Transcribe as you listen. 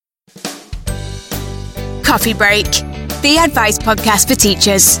Coffee Break, the advice podcast for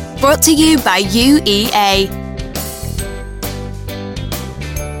teachers, brought to you by UEA.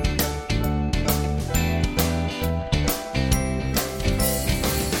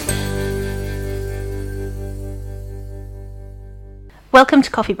 Welcome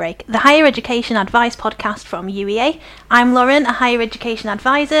to Coffee Break, the higher education advice podcast from UEA. I'm Lauren, a higher education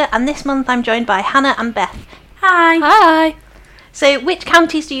advisor, and this month I'm joined by Hannah and Beth. Hi. Hi. So, which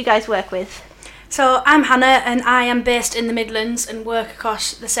counties do you guys work with? So I'm Hannah and I am based in the Midlands and work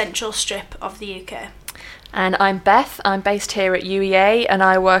across the central strip of the UK. And I'm Beth. I'm based here at UEA and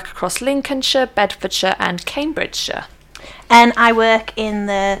I work across Lincolnshire, Bedfordshire and Cambridgeshire. And I work in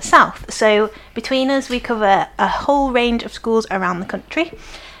the south, so between us we cover a whole range of schools around the country.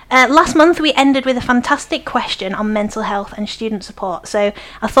 Last month we ended with a fantastic question on mental health and student support, so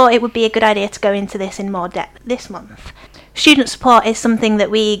I thought it would be a good idea to go into this in more depth this month. Student support is something that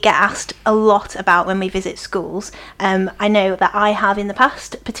we get asked a lot about when we visit schools. I know that I have in the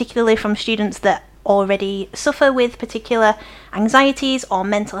past, particularly from students that already suffer with particular anxieties or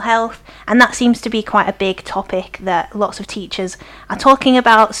mental health, and that seems to be quite a big topic that lots of teachers are talking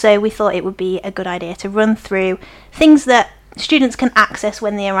about, so we thought it would be a good idea to run through things that students can access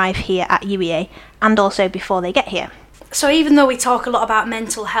when they arrive here at UEA and also before they get here. So even though we talk a lot about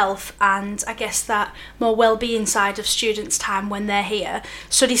mental health and I guess that more well-being side of students' time when they're here,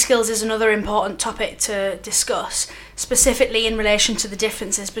 study skills is another important topic to discuss, specifically in relation to the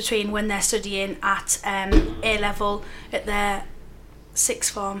differences between when they're studying at A-level at their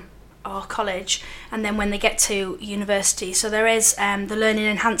sixth form or college and then when they get to university. So there is the Learning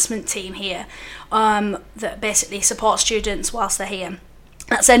Enhancement team here that basically supports students whilst they're here.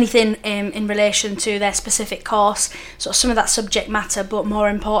 That's anything in relation to their specific course, so some of that subject matter, but more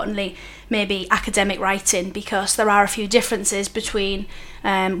importantly, maybe academic writing, because there are a few differences between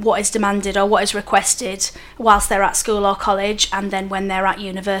what is demanded or what is requested whilst they're at school or college and then when they're at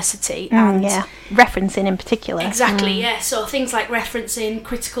university. Referencing in particular. Exactly, yeah. So things like referencing,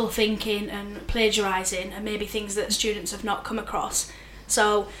 critical thinking and plagiarising are maybe things that students have not come across.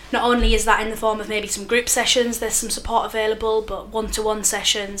 So not only is that in the form of maybe some group sessions, there's some support available, but one-to-one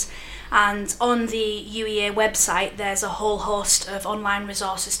sessions. And on the UEA website, there's a whole host of online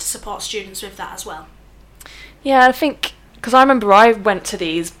resources to support students with that as well. Yeah, I think, because I remember I went to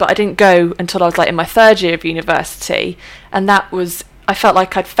these, but I didn't go until I was in my third year of university, and that was, I felt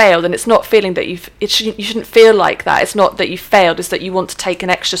like I'd failed, and it's not feeling that you shouldn't feel like that. It's not that you failed, it's that you want to take an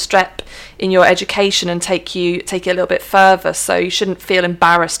extra step in your education and take it a little bit further, so you shouldn't feel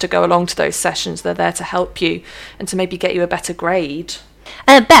embarrassed to go along to those sessions. They're there to help you and to maybe get you a better grade.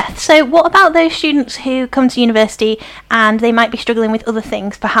 Beth, so what about those students who come to university and they might be struggling with other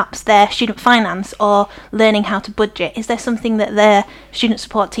things, perhaps their student finance or learning how to budget? Is there something that the student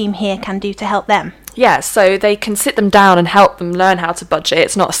support team here can do to help them? Yeah, so they can sit them down and help them learn how to budget.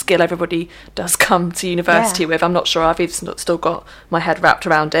 It's not a skill everybody does come to university with. I'm not sure I've even still got my head wrapped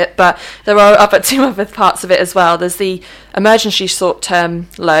around it, but there are two other parts of it as well. There's the emergency short-term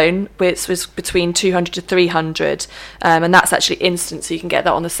loan, which was between 200 to 300, and that's actually instant, so you can get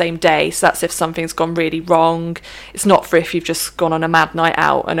that on the same day. So that's if something's gone really wrong. It's not for if you've just gone on a mad night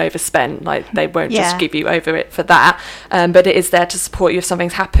out and overspent. They won't just give you over it for that, but it is there to support you if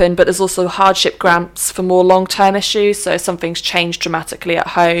something's happened. But there's also hardship grants for more long-term issues, so if something's changed dramatically at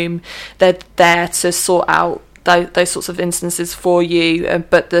home, they're there to sort out those sorts of instances for you,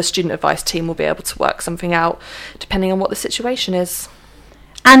 but the student advice team will be able to work something out depending on what the situation is.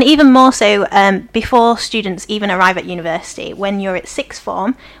 And even more so, before students even arrive at university, when you're at sixth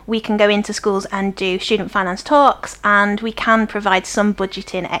form, we can go into schools and do student finance talks, and we can provide some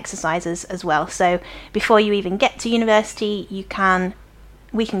budgeting exercises as well. So before you even get to university,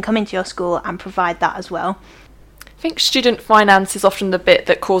 we can come into your school and provide that as well. I think student finance is often the bit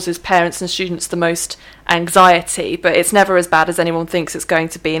that causes parents and students the most anxiety, but it's never as bad as anyone thinks it's going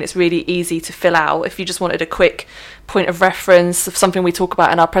to be, and it's really easy to fill out. If you just wanted a quick point of reference, something we talk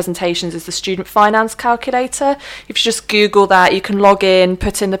about in our presentations is the student finance calculator. If you just Google that, you can log in,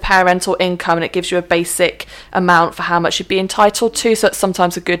 put in the parental income, and it gives you a basic amount for how much you'd be entitled to. So it's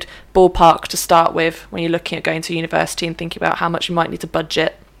sometimes a good ballpark to start with when you're looking at going to university and thinking about how much you might need to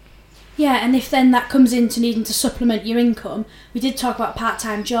budget. Yeah, and if then that comes into needing to supplement your income, we did talk about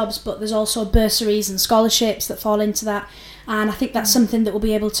part-time jobs, but there's also bursaries and scholarships that fall into that, and I think that's something that we'll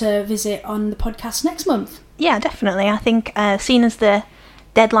be able to visit on the podcast next month. Yeah, definitely. I think seeing as the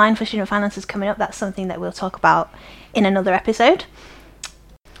deadline for student finance is coming up, that's something that we'll talk about in another episode.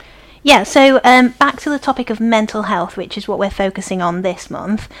 Yeah, so back to the topic of mental health, which is what we're focusing on this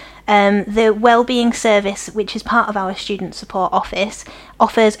month. The Wellbeing Service, which is part of our Student Support Office,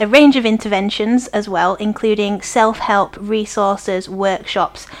 offers a range of interventions as well, including self-help, resources,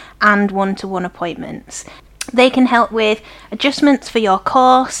 workshops, and one-to-one appointments. They can help with adjustments for your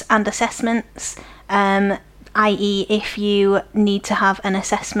course and assessments, i.e. if you need to have an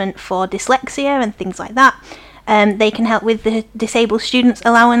assessment for dyslexia and things like that. They can help with the Disabled Students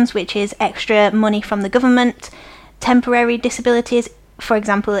Allowance, which is extra money from the government, temporary disabilities, for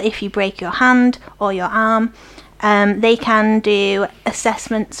example, if you break your hand or your arm. They can do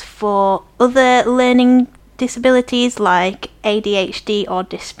assessments for other learning disabilities like ADHD or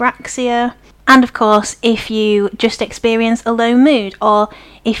dyspraxia. And of course, if you just experience a low mood, or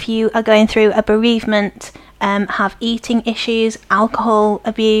if you are going through a bereavement, have eating issues, alcohol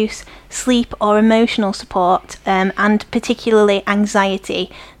abuse, sleep or emotional support, and particularly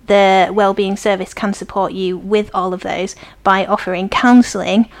anxiety, the Wellbeing Service can support you with all of those by offering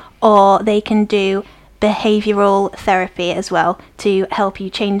counselling, or they can do behavioural therapy as well to help you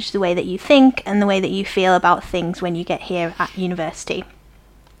change the way that you think and the way that you feel about things when you get here at university.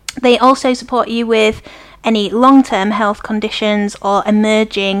 They also support you with any long-term health conditions or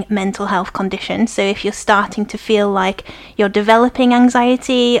emerging mental health conditions. So if you're starting to feel like you're developing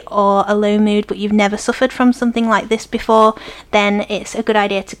anxiety or a low mood but you've never suffered from something like this before, then it's a good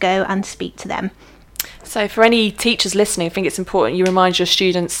idea to go and speak to them. So for any teachers listening, I think it's important you remind your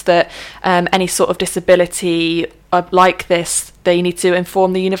students that any sort of disability like this, they need to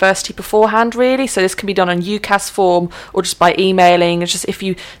inform the university beforehand, really. So this can be done on UCAS form or just by emailing. It's just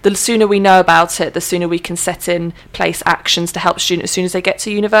the sooner we know about it, the sooner we can set in place actions to help students as soon as they get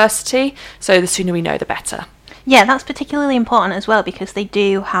to university. So the sooner we know, the better. Yeah, that's particularly important as well, because they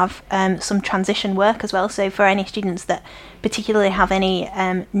do have some transition work as well. So for any students that particularly have any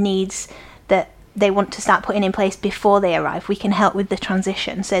needs that they want to start putting in place before they arrive, we can help with the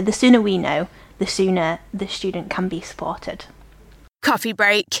transition. So the sooner we know, the sooner the student can be supported. Coffee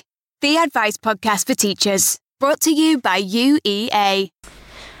Break, the advice podcast for teachers, brought to you by UEA.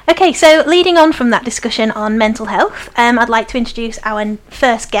 Okay, so leading on from that discussion on mental health, I'd like to introduce our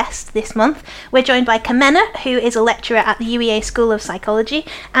first guest this month. We're joined by Kamena, who is a lecturer at the UEA School of Psychology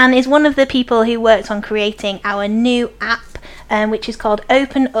and is one of the people who worked on creating our new app, which is called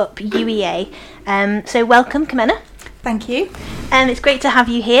Open Up UEA. So welcome, Kamena. Thank you. It's great to have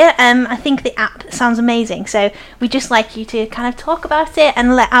you here. I think the app sounds amazing, so we'd just like you to kind of talk about it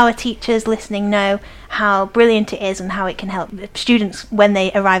and let our teachers listening know how brilliant it is and how it can help students when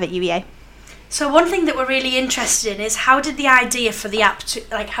they arrive at UEA. So one thing that we're really interested in is, how did the idea for the app,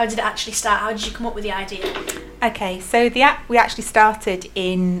 how did it actually start? How did you come up with the idea? Okay, so the app we actually started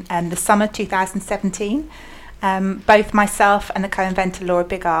in the summer 2017. Both myself and the co-inventor Laura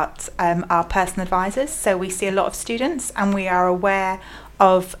Bigart are personal advisors, so we see a lot of students and we are aware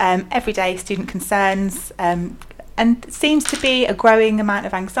of everyday student concerns, and it seems to be a growing amount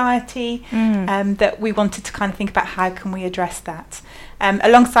of anxiety that we wanted to kind of think about how can we address that.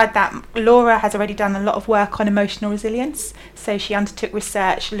 Alongside that, Laura has already done a lot of work on emotional resilience, so she undertook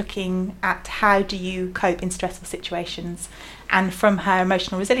research looking at how do you cope in stressful situations, and from her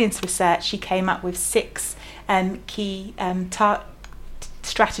emotional resilience research she came up with 6 key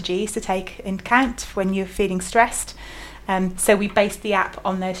strategies to take into account when you're feeling stressed. So we based the app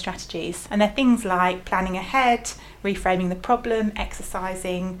on those strategies, and they're things like planning ahead, reframing the problem,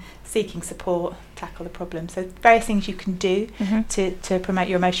 exercising, seeking support, tackle the problem. So various things you can do to promote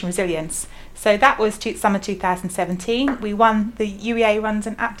your emotional resilience. So that was summer 2017. We won, the UEA runs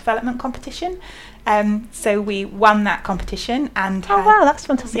an app development competition. So we won that competition, and wow, that's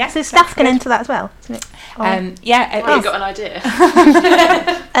fantastic. Yeah, so staff can enter that as well, isn't it? Yeah, you got an idea.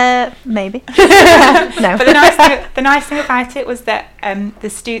 Maybe. No. But the nice thing about it was that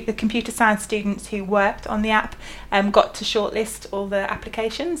the computer science students who worked on the app got to shortlist all the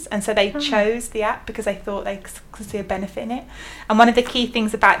applications, and so they chose the app because they thought they could see a benefit in it. And one of the key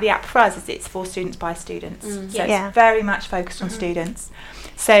things about the app for us is it's for students by students, so it's very much focused on students.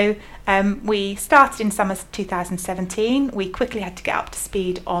 So we started in summer 2017. We quickly had to get up to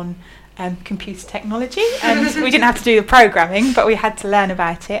speed on computer technology, and we didn't have to do the programming, but we had to learn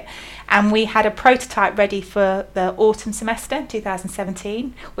about it. And we had a prototype ready for the autumn semester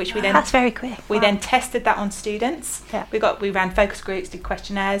 2017, which we then that's very quick. We then tested that on students. Yeah. We ran focus groups, did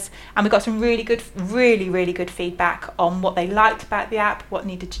questionnaires, and we got some really good feedback on what they liked about the app, what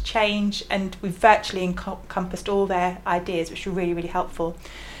needed to change, and we virtually encompassed all their ideas, which were really, really helpful.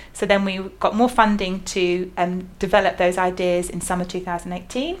 So then we got more funding to develop those ideas in summer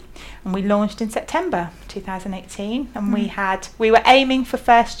 2018, and we launched in September 2018. And we were aiming for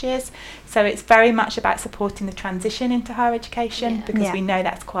first years, so it's very much about supporting the transition into higher education, because we know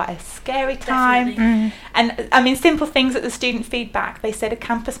that's quite a scary time. And I mean, simple things at the student feedback, they said a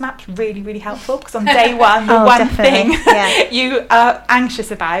campus map's really, really helpful, because on day one, the one thing you are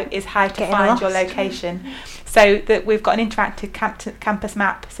anxious about is how to find your location. So that we've got an interactive campus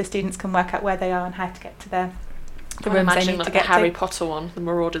map, so students can work out where they are and how to get to the rooms they need to get to. Harry Potter one, the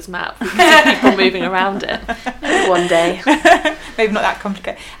Marauders map. We can see people moving around it one day. Maybe not that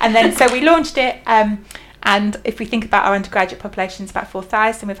complicated. And then, so we launched it, and if we think about our undergraduate population, it's about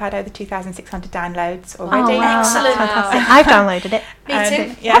 4,000. We've had over 2,600 downloads already. Oh, wow. Excellent. Fantastic. I've downloaded it. Me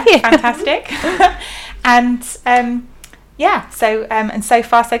too. Yeah, Have you? Fantastic. And so and so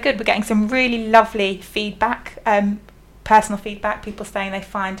far so good. We're getting some really lovely feedback, personal feedback. People saying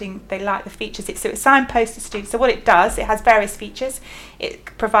they like the features. It's signposted to students. So what it does, it has various features. It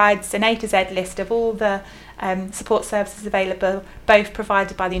provides an A to Z list of all the support services available, both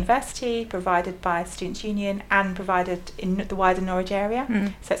provided by the university, provided by Students' Union, and provided in the wider Norwich area.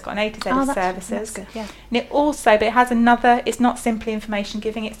 So it's got an A to Z of services. That's good, yeah. And it also, but it has another, it's not simply information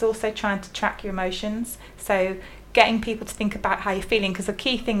giving, it's also trying to track your emotions. So getting people to think about how you're feeling, because the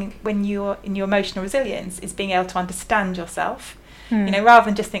key thing when you're in your emotional resilience is being able to understand yourself. You know, rather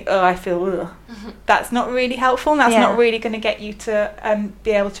than just think, oh, I feel, that's not really helpful. That's not really going to get you to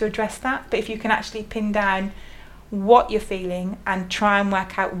be able to address that. But if you can actually pin down what you're feeling and try and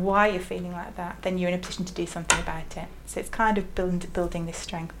work out why you're feeling like that, then you're in a position to do something about it. So it's kind of building this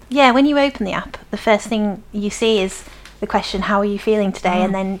strength. Yeah, when you open the app, the first thing you see is the question, how are you feeling today?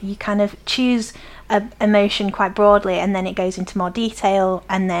 And then you kind of choose a emotion quite broadly, and then it goes into more detail,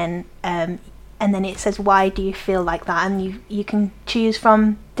 and then it says, why do you feel like that? And you can choose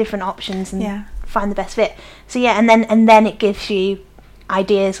from different options and find the best fit. So and then it gives you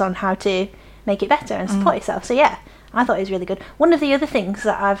ideas on how to make it better and support yourself. So I thought it was really good. One of the other things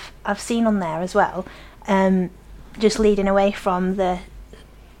that I've seen on there as well, just leading away from the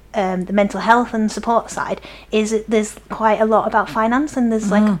mental health and support side, is that there's quite a lot about finance, and there's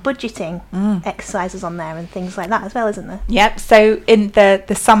like budgeting exercises on there and things like that as well, isn't there? Yep. So in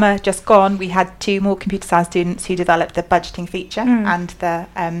the summer just gone, we had 2 more computer science students who developed the budgeting feature and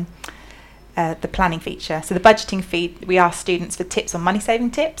the planning feature. So the budgeting feed, we asked students for tips on money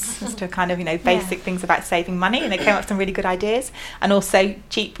saving tips, as to kind of, basic things about saving money, and they came up with some really good ideas, and also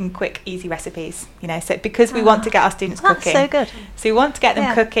cheap and quick, easy recipes. So because we want to get our students cooking. That's so good. So we want to get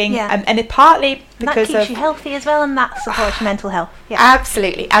them cooking, Yeah. and it partly because that keeps you healthy as well, and that supports your mental health. Yeah.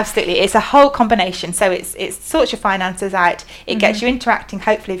 Absolutely. It's a whole combination. So it sorts your finances out. It gets you interacting,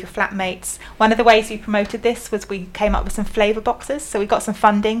 hopefully, with your flatmates. One of the ways we promoted this was we came up with some flavour boxes. So we got some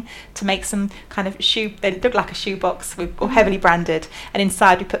funding to make some kind of they look like a shoe box, or heavily branded, and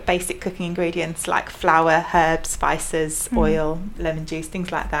inside we put basic cooking ingredients like flour, herbs, spices, oil, lemon juice,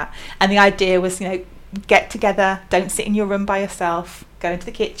 things like that. And the idea was, get together, don't sit in your room by yourself, go into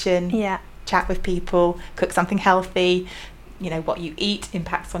the kitchen, chat with people, cook something healthy. What you eat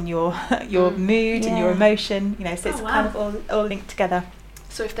impacts on your mood and your emotion, so it's kind of all linked together.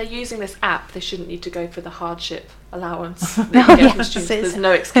 So if they're using this app, they shouldn't need to go for the hardship allowance. There's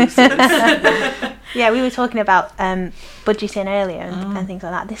no excuses. We were talking about budgeting earlier and things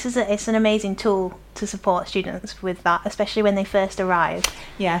like that. It's an amazing tool to support students with that, especially when they first arrive.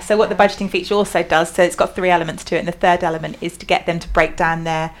 Yeah, so what the budgeting feature also does, so it's got 3 elements to it, and the third element is to get them to break down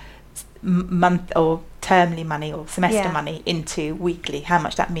their month or termly money or semester money into weekly, how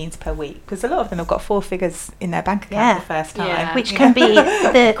much that means per week, because a lot of them have got 4 figures in their bank account the first time, which can be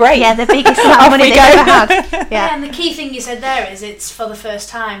the the biggest amount Off of money we they've go. ever had. And the key thing you said there is it's for the first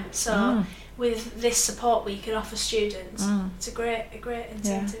time. So with this support we can offer students, it's a great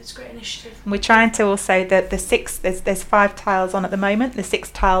incentive. It's a great initiative. We're trying to also the 6 there's 5 tiles on at the moment. The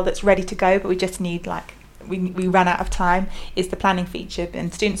 6th tile that's ready to go, but we just need we ran out of time, is the planning feature,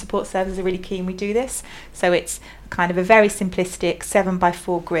 and student support services are really keen we do this. So it's kind of a very simplistic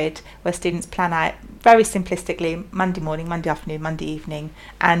 7x4 grid where students plan out very simplistically Monday morning, Monday afternoon, Monday evening,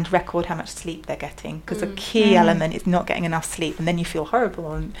 and record how much sleep they're getting, because a key element is not getting enough sleep, and then you feel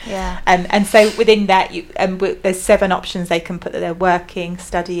horrible. And so within that, there's 7 options they can put, that they're working,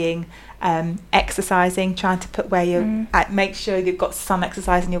 studying, exercising, trying to put where you're at, make sure you've got some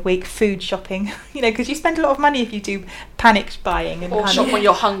exercise in your week, food shopping, because you spend a lot of money if you do panic buying and or kind shop of, when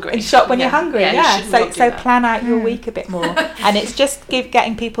you're hungry. and shop when you're hungry. you should not do So that. plan out your week a bit more, and it's just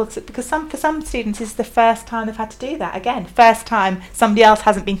getting people to, because for some students it's the first time they've had to do that again. First time somebody else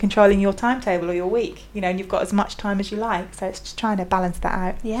hasn't been controlling your timetable or your week, and you've got as much time as you like. So it's just trying to balance that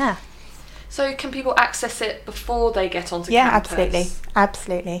out. Yeah. So can people access it before they get onto Yeah, campus?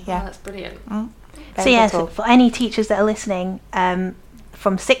 absolutely. Yeah. Oh, that's brilliant. So yes, for any teachers that are listening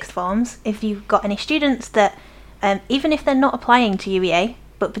from sixth forms, if you've got any students that, even if they're not applying to UEA,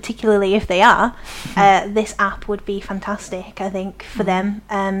 but particularly if they are, this app would be fantastic, I think, for them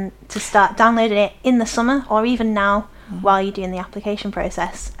to start downloading it in the summer or even now while you're doing the application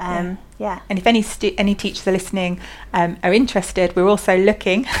process. Yeah. And if any teachers are listening are interested, we're also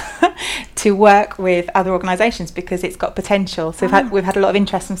looking to work with other organisations because it's got potential. So we've had a lot of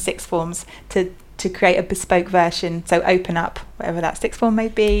interest from sixth forms to create a bespoke version. So open up, whatever that sixth form may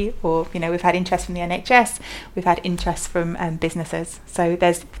be, or we've had interest from the NHS, we've had interest from businesses. So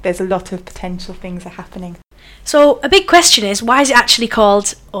there's a lot of potential things are happening. So a big question is, why is it actually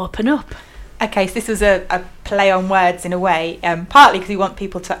called Open Up? Okay, so this was a play on words in a way, partly because we want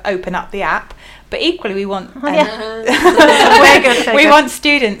people to open up the app, but equally we want we want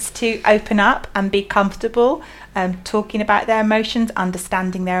students to open up and be comfortable talking about their emotions,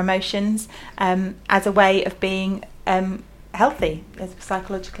 understanding their emotions, as a way of being healthy, as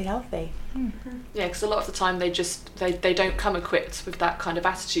psychologically healthy. Yeah, because a lot of the time they don't come equipped with that kind of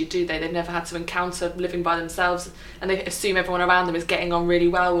attitude, do they? They've never had to encounter living by themselves, and they assume everyone around them is getting on really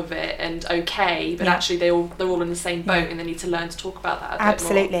well with it and okay, but actually they're all in the same boat, and they need to learn to talk about that a bit more.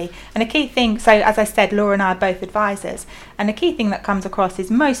 Absolutely. And a key thing, so as I said, Laura and I are both advisors, and a key thing that comes across is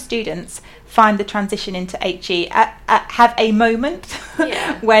most students find the transition into HE have a moment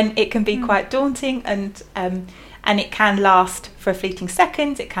when it can be quite daunting, and it can last for a fleeting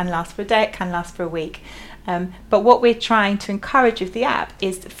second, it can last for a day, it can last for a week. But what we're trying to encourage with the app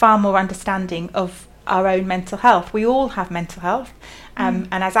is far more understanding of our own mental health. We all have mental health, and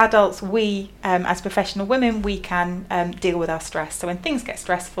as adults, we, as professional women, we can deal with our stress. So when things get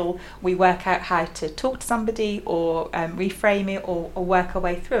stressful, we work out how to talk to somebody or reframe it or work our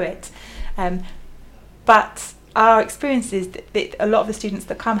way through it. But our experience is that a lot of the students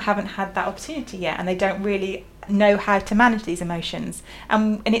that come haven't had that opportunity yet, and they don't really know how to manage these emotions.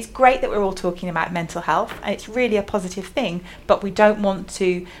 And it's great that we're all talking about mental health, and it's really a positive thing, but we don't want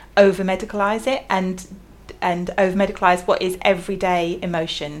to over-medicalise it and over-medicalise what is everyday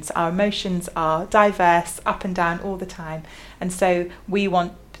emotions. Our emotions are diverse, up and down all the time, and so we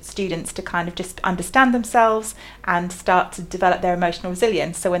want students to kind of just understand themselves and start to develop their emotional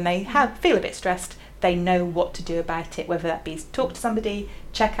resilience, so when they feel a bit stressed, they know what to do about it, whether that be talk to somebody,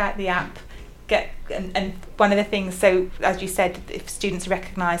 check out the app, and one of the things, so as you said, if students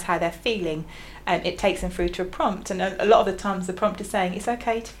recognise how they're feeling, it takes them through to a prompt, and a lot of the times the prompt is saying it's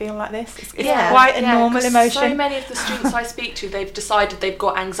okay to feel like this. It's quite a normal emotion. So many of the students I speak to, they've decided they've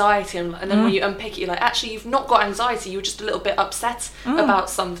got anxiety, and then when you unpick it, you're like, actually you've not got anxiety, you're just a little bit upset about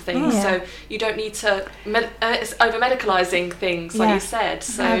something. So you don't need to it's over medicalising things, like you said.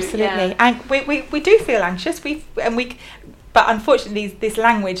 So absolutely. And we do feel anxious, but unfortunately this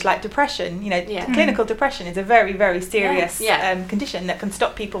language like depression, clinical depression is a very, very serious condition that can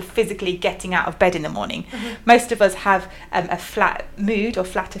stop people physically getting out of bed in the morning. Most of us have a flat mood or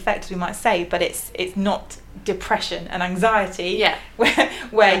flat affect, we might say, but it's not depression and anxiety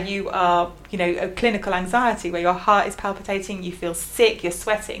where you are, a clinical anxiety where your heart is palpitating, you feel sick, you're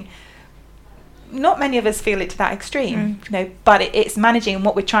sweating. Not many of us feel it to that extreme, but it's managing, and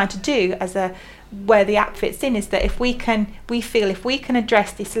what we're trying to do where the app fits in is that if we can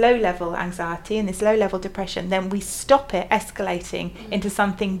address this low level anxiety and this low level depression, then we stop it escalating into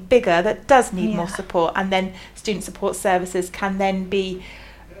something bigger that does need more support, and then student support services can then be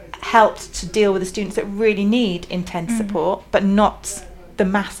helped to deal with the students that really need intense support, but not the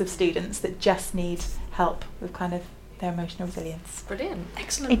mass of students that just need help with kind of their emotional resilience. Brilliant.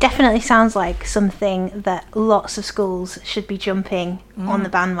 Excellent. It definitely sounds like something that lots of schools should be jumping on the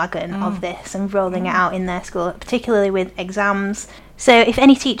bandwagon of this and rolling it out in their school, particularly with exams. So if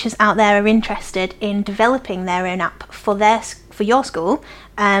any teachers out there are interested in developing their own app for your school,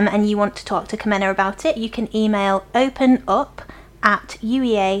 and you want to talk to Comena about it, you can email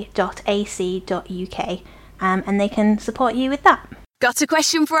openup@uea.ac.uk, and they can support you with that. Got a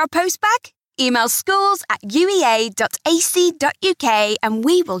question for our postbag? Email schools@uea.ac.uk and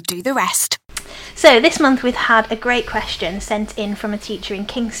we will do the rest. So this month we've had a great question sent in from a teacher in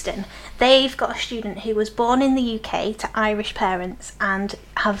Kingston. They've got a student who was born in the UK to Irish parents and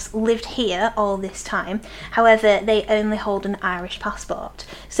has lived here all this time. However, they only hold an Irish passport.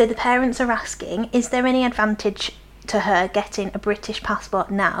 So the parents are asking, is there any advantage to her getting a British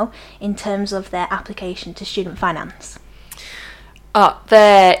passport now in terms of their application to student finance?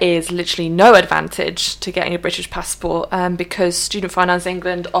 There is literally no advantage to getting a British passport because Student Finance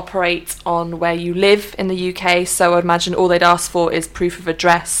England operates on where you live in the UK, so I'd imagine all they'd ask for is proof of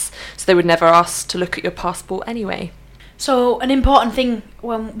address, so they would never ask to look at your passport anyway. So an important thing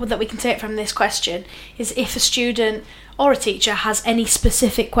that we can take from this question is if a student or a teacher has any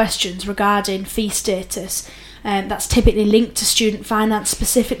specific questions regarding fee status, that's typically linked to student finance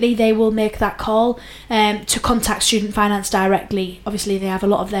specifically, they will make that call to contact student finance directly. Obviously they have a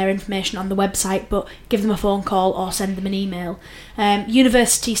lot of their information on the website, but give them a phone call or send them an email.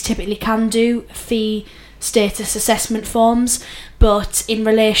 Universities typically can do fee status assessment forms, but in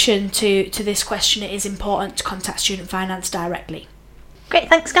relation to this question, it is important to contact student finance directly. Great,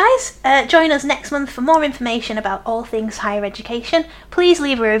 thanks guys. Join us next month for more information about all things higher education. Please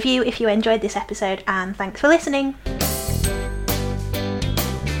leave a review if you enjoyed this episode, and thanks for listening.